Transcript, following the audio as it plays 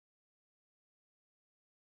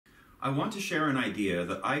I want to share an idea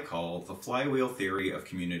that I call the flywheel theory of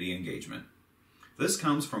community engagement. This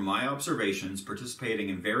comes from my observations participating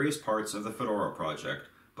in various parts of the Fedora project,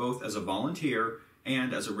 both as a volunteer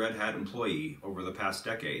and as a Red Hat employee over the past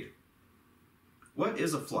decade. What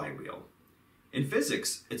is a flywheel? In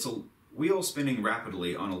physics, it's a wheel spinning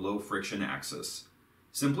rapidly on a low-friction axis.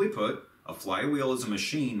 Simply put, a flywheel is a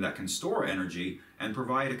machine that can store energy and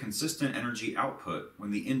provide a consistent energy output when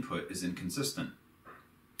the input is inconsistent.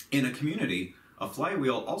 In a community, a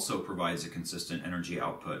flywheel also provides a consistent energy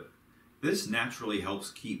output. This naturally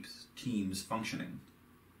helps keep teams functioning.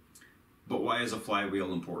 But why is a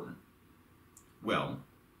flywheel important? Well,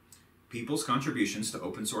 people's contributions to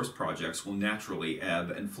open source projects will naturally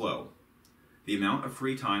ebb and flow. The amount of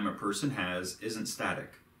free time a person has isn't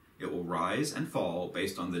static. It will rise and fall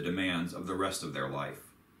based on the demands of the rest of their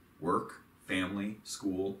life: work, family,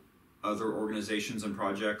 school, other organizations and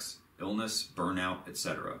projects, illness, burnout,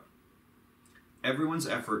 etc. Everyone's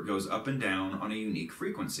effort goes up and down on a unique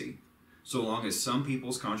frequency. So long as some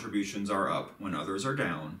people's contributions are up when others are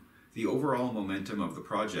down, the overall momentum of the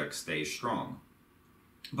project stays strong.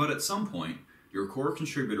 But at some point, your core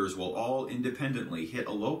contributors will all independently hit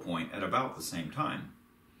a low point at about the same time.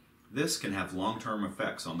 This can have long-term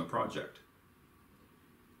effects on the project.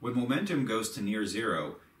 When momentum goes to near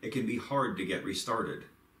zero, it can be hard to get restarted.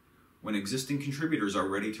 When existing contributors are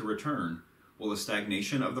ready to return, will the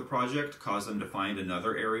stagnation of the project cause them to find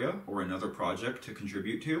another area or another project to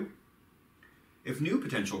contribute to? If new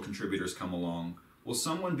potential contributors come along, will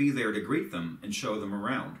someone be there to greet them and show them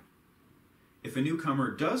around? If a newcomer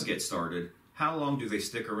does get started, how long do they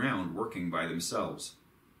stick around working by themselves?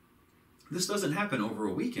 This doesn't happen over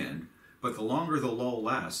a weekend, but the longer the lull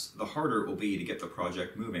lasts, the harder it will be to get the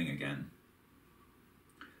project moving again.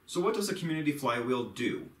 So what does a community flywheel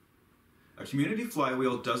do? A community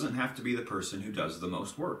flywheel doesn't have to be the person who does the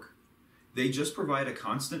most work. They just provide a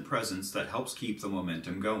constant presence that helps keep the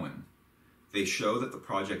momentum going. They show that the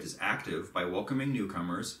project is active by welcoming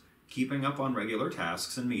newcomers, keeping up on regular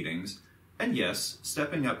tasks and meetings, and yes,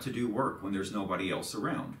 stepping up to do work when there's nobody else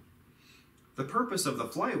around. The purpose of the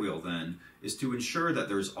flywheel, then, is to ensure that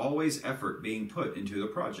there's always effort being put into the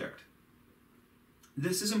project.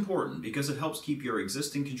 This is important because it helps keep your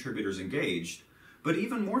existing contributors engaged, but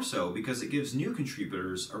even more so because it gives new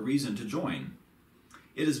contributors a reason to join.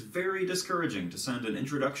 It is very discouraging to send an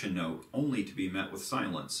introduction note only to be met with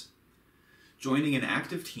silence. Joining an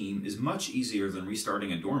active team is much easier than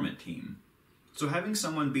restarting a dormant team. So having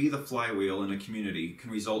someone be the flywheel in a community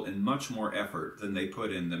can result in much more effort than they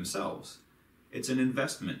put in themselves. It's an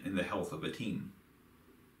investment in the health of a team.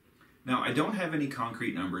 Now, I don't have any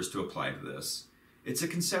concrete numbers to apply to this. It's a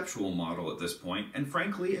conceptual model at this point, and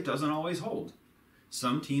frankly, it doesn't always hold.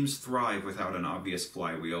 Some teams thrive without an obvious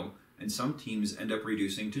flywheel, and some teams end up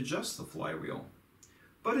reducing to just the flywheel.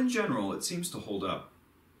 But in general, it seems to hold up.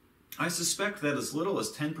 I suspect that as little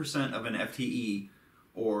as 10% of an FTE,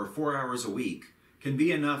 or 4 hours a week, can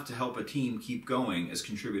be enough to help a team keep going as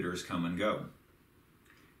contributors come and go.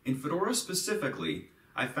 In Fedora specifically,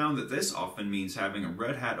 I found that this often means having a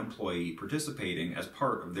Red Hat employee participating as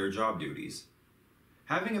part of their job duties.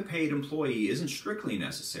 Having a paid employee isn't strictly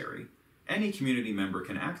necessary. Any community member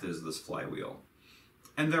can act as this flywheel.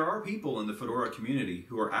 And there are people in the Fedora community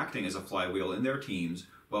who are acting as a flywheel in their teams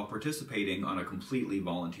while participating on a completely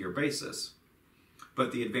volunteer basis.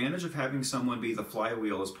 But the advantage of having someone be the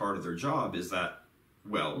flywheel as part of their job is that,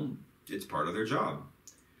 well, it's part of their job.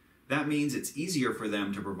 That means it's easier for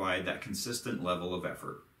them to provide that consistent level of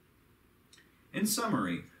effort. In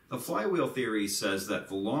summary, the flywheel theory says that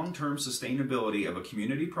the long-term sustainability of a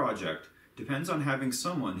community project depends on having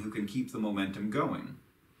someone who can keep the momentum going.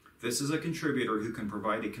 This is a contributor who can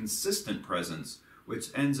provide a consistent presence, which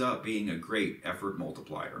ends up being a great effort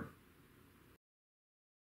multiplier.